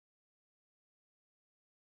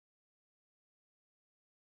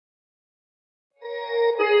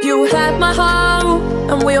You had my heart,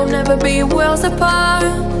 and we'll never be worlds apart.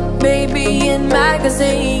 Maybe in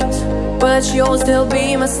magazines, but you'll still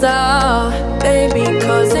be my star, baby.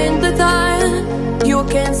 Cause in the dark, you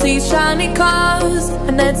can see shiny cars,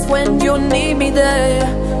 and that's when you need me there.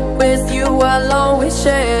 With you I'll always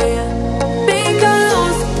share.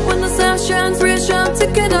 Because when the sun shines, reach out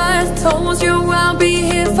together. Told you I'll be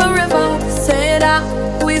here forever. Said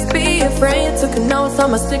I'll always be afraid. Took an oath,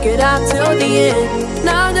 I'ma stick it out till the end.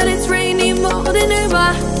 Now that it's raining more than ever,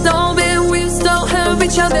 know that we still have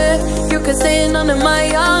each other. You can stand under my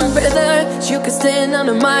umbrella. You can stand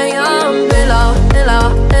under my umbrella. Ella,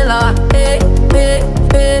 Ella, eh, eh,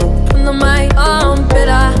 eh. Under my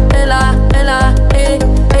umbrella. Ella, Ella, eh,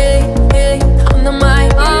 eh, eh. Under my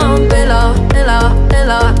umbrella. Ella,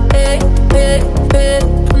 Ella, eh, eh, eh.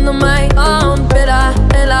 Under my umbrella.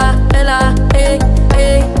 Ella, Ella, eh,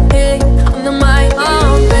 eh, eh. Under my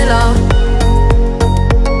umbrella.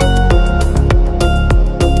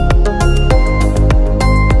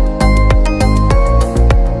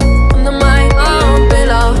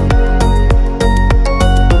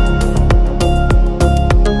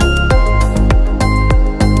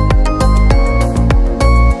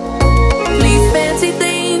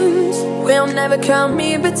 Count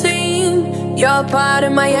me between. You're part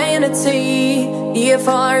of my entity. Here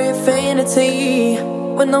for infinity.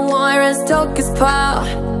 When the war has took its part,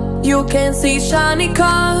 you can see shiny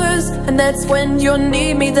cars, and that's when you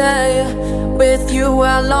need me there. With you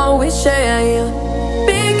I'll always share.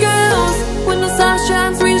 Big girls, when the sun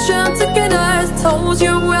shines, reach out together. Told you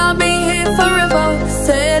I'll be here forever.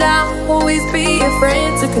 Said I'll always be a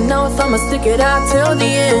friend. Took an oath, I'ma stick it out till the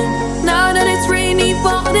end. Now that it's rainy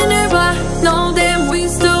more than ever, know that we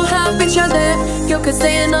still have each other. You can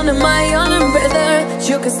stand under my umbrella.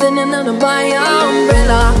 You can stand under my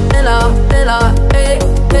umbrella. Ella, Ella, eh,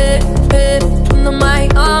 eh, eh. Under my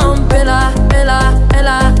umbrella. Ella,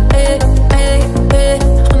 Ella, eh, eh, eh.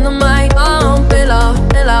 Under my umbrella.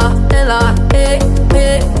 Ella, Ella, eh,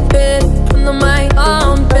 eh, eh. Under my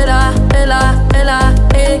umbrella. Ella, Ella,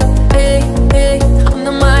 eh, eh, eh.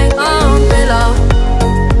 Under my umbrella.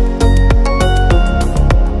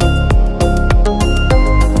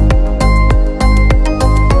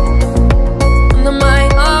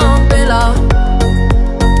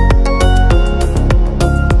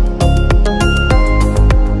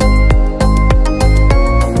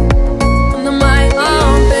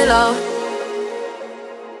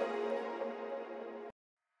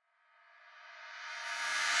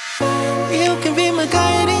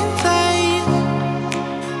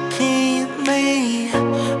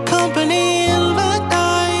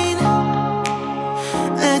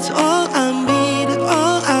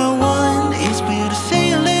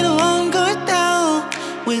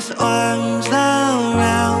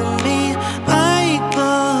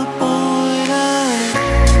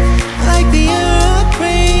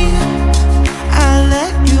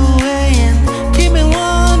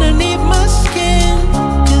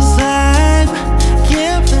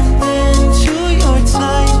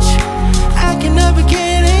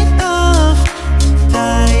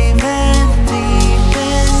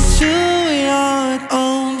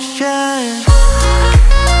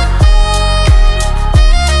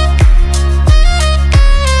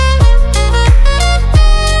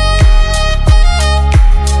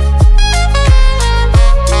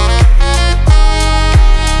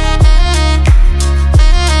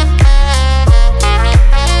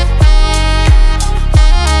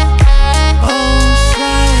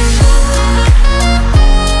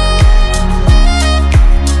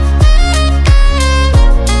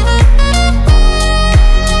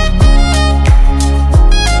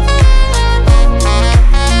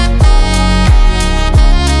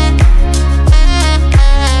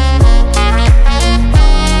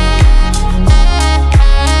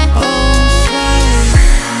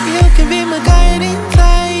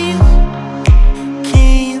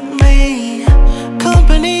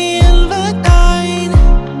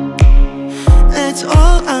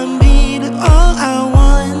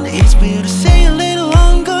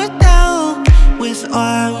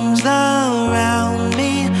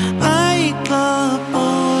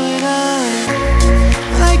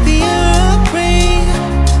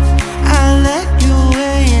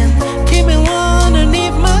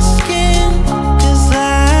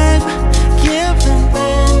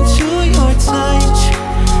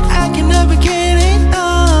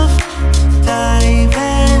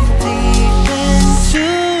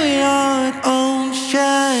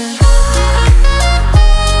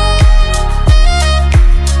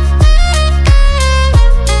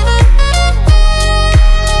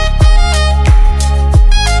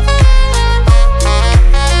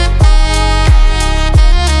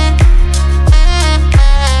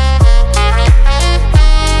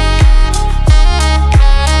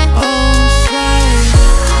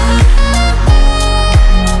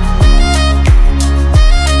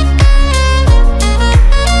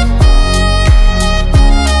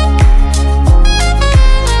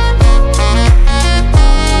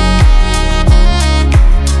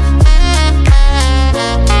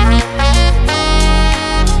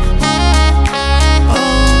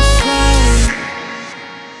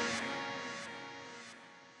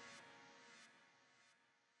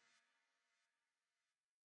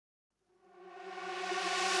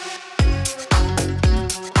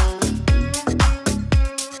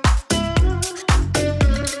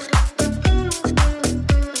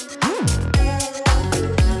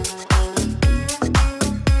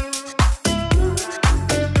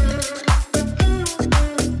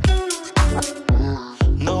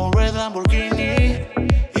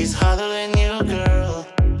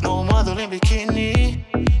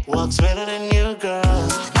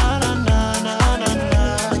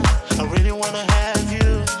 wanna have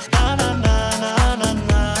you. Na na na na na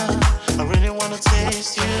na. I really wanna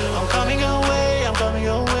taste you. I'm coming your way, I'm coming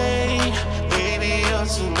your way. Baby, you're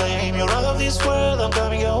too lame. You're all of this world, I'm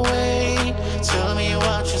coming your way. Tell me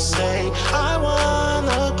what you say. I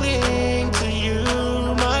wanna cling to you,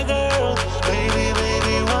 my girl. Baby,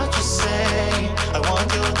 baby, what you say? I want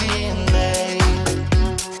your DNA.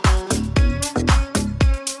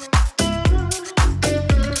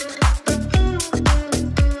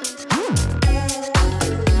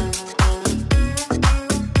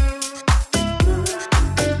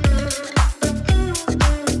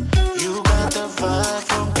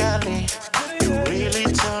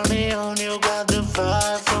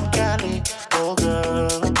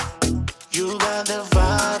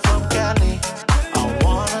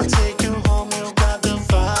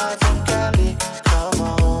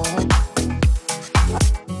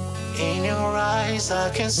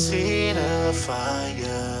 See the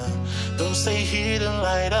fire. Don't stay hidden,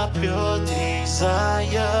 light up your desire.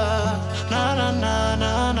 Na na na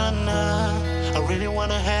na na na. I really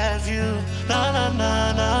wanna have you. Na na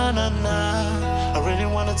na na na na. I really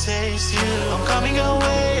wanna taste you. I'm coming your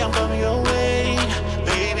way, I'm coming your way.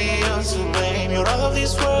 Baby, you're too lame. You're all of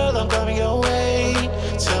this world, I'm coming your way.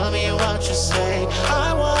 Tell me what you say.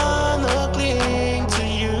 I wanna cling to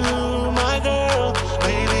you, my girl.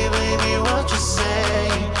 Baby, baby, what you say?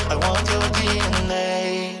 I want your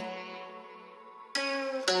DNA.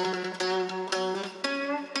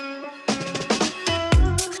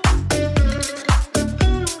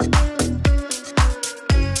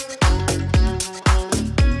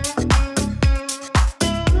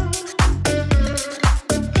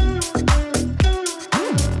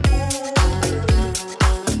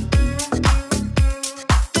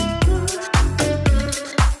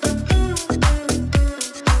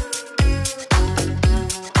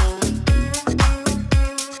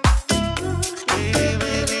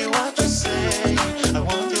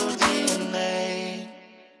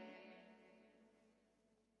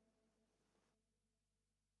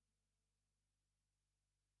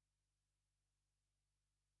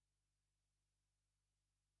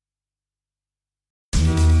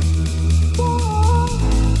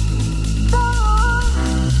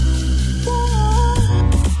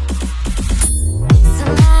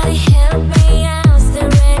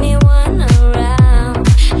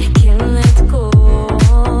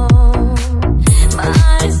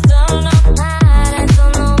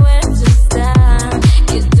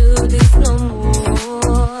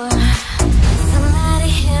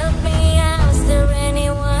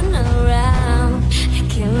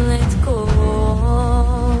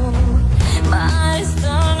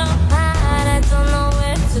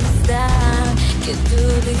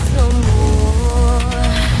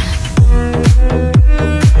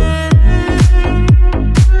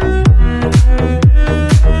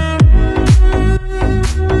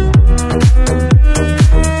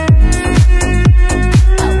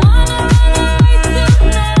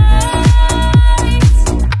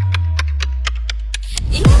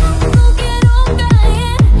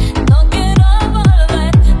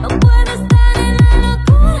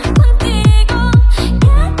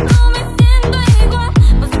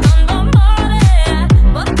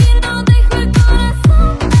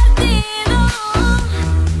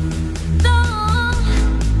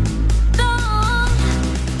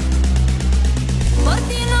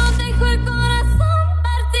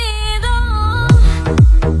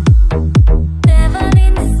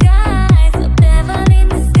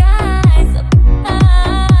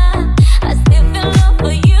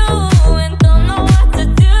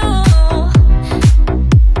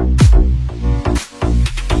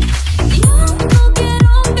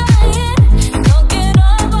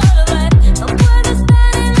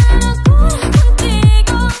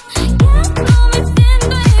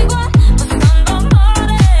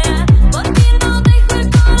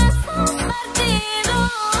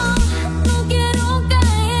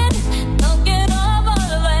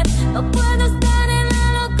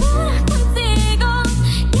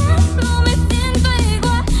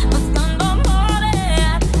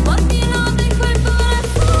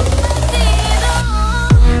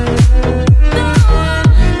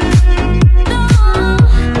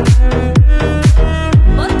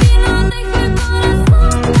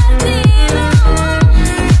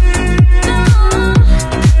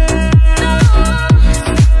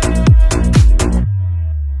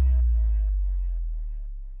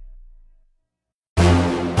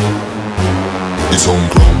 It's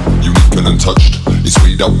homegrown, unique and untouched. It's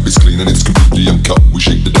weighed up, it's clean and it's completely uncut. We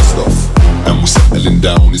shake the dust off and we're settling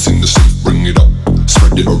down. It's in the safe, bring it up,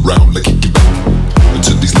 spread it around like kick it back.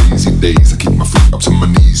 Until these lazy days, I keep my feet up to my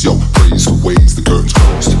knees, yo. Praise the way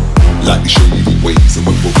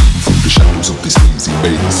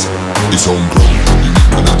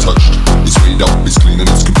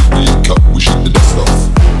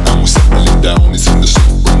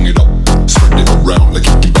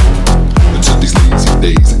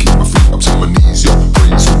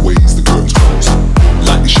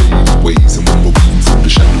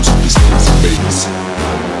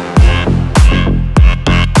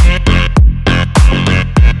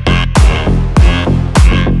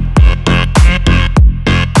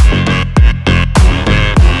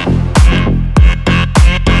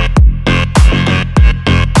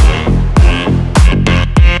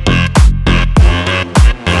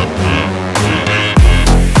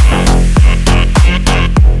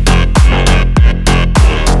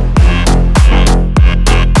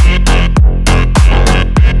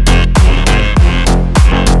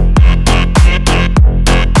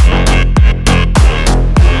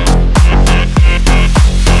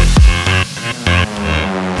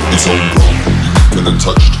It's homegrown, unique and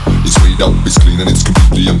untouched. It's weighed up, it's clean and it's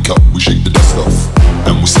completely uncut. We shake the dust off,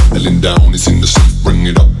 and we're settling down. It's in the safe, bring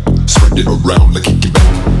it up, spread it around like kick it back.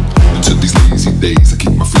 Until these lazy days, I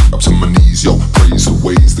keep my feet up to my knees, yo. Praise the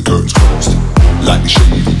ways, the curtains closed, like the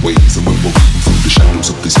shady ways. And when we're reading through the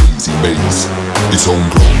shadows of this hazy maze, it's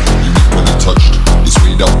homegrown, unique and untouched. It's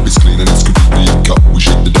weighed up, it's clean and it's completely uncut. We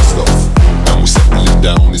shake the dust off, and we're settling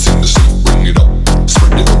down. It's in the safe, bring it up,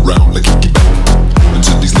 spread it around like kick it back.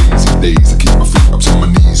 Until these lazy days, I keep my feet up to my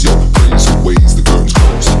knees, yo. Praise the ways, the curtains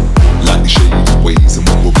closed, like the shady ways. And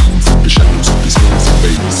when we're reading through the shadows of this hazy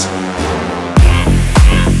maze,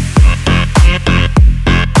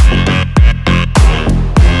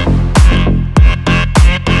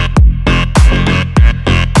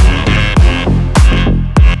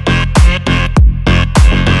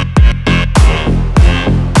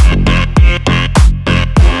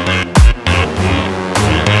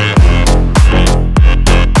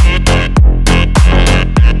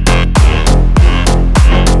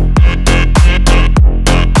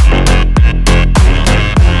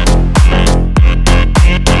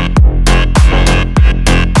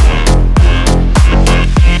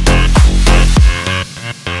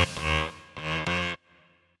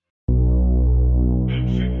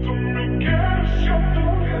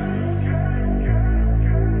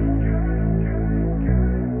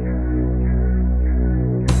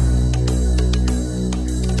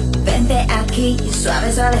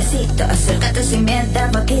 suave, suavecito, acércate sin miedo,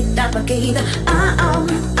 poquito a poquito. Oh, oh,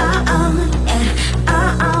 oh, oh, yeah.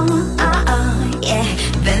 Oh, oh, oh, oh, yeah.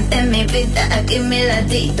 Vente mi vida, aquí mi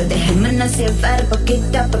ladito, dejémonos llevar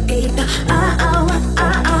poquito a poquito. Oh, oh,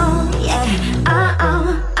 oh, oh, yeah. Oh,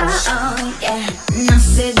 oh, oh, oh, yeah. No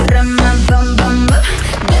se drama, bom, bom, bom.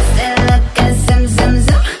 Desde la casa, zum,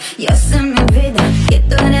 zum. Yo sé mi vida, que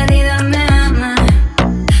tú eres vida me ama.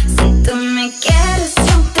 Si tú me quieres,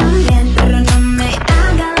 yo también, pero no me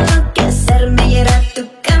hagas enloquecer, me lleva a tu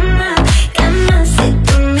cama, cama. Si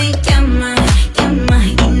tú me llamas, llamas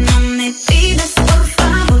y no me pides por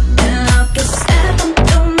favor enloquecer con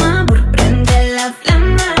tu amor, prende la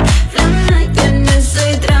flama, flama. Yo no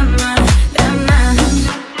soy drama, drama.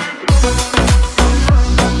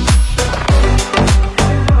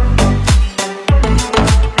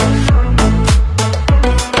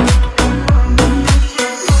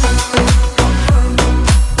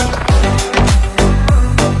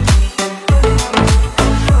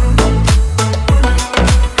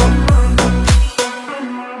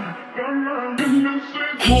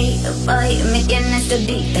 Hey, boy, me tienes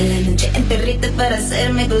todita, la noche enterrita para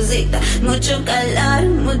hacerme cosita. Mucho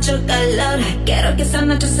calor, quiero que esa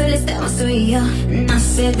noche solo estemos tú y yo. No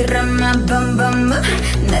se drama, bom, bom, bom.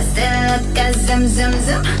 Desde la casa, zum,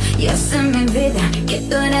 zum. Yo sé mi vida, que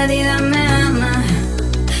tú eres vida me ama.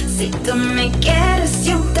 Si tú me quieres,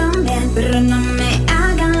 yo también, pero no me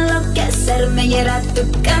hagan enloquecer, me lleva a tu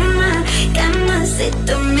cama, cama. Si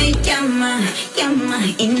tú me llamas, llamas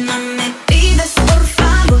y no me pides por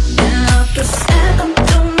favor enloquecer con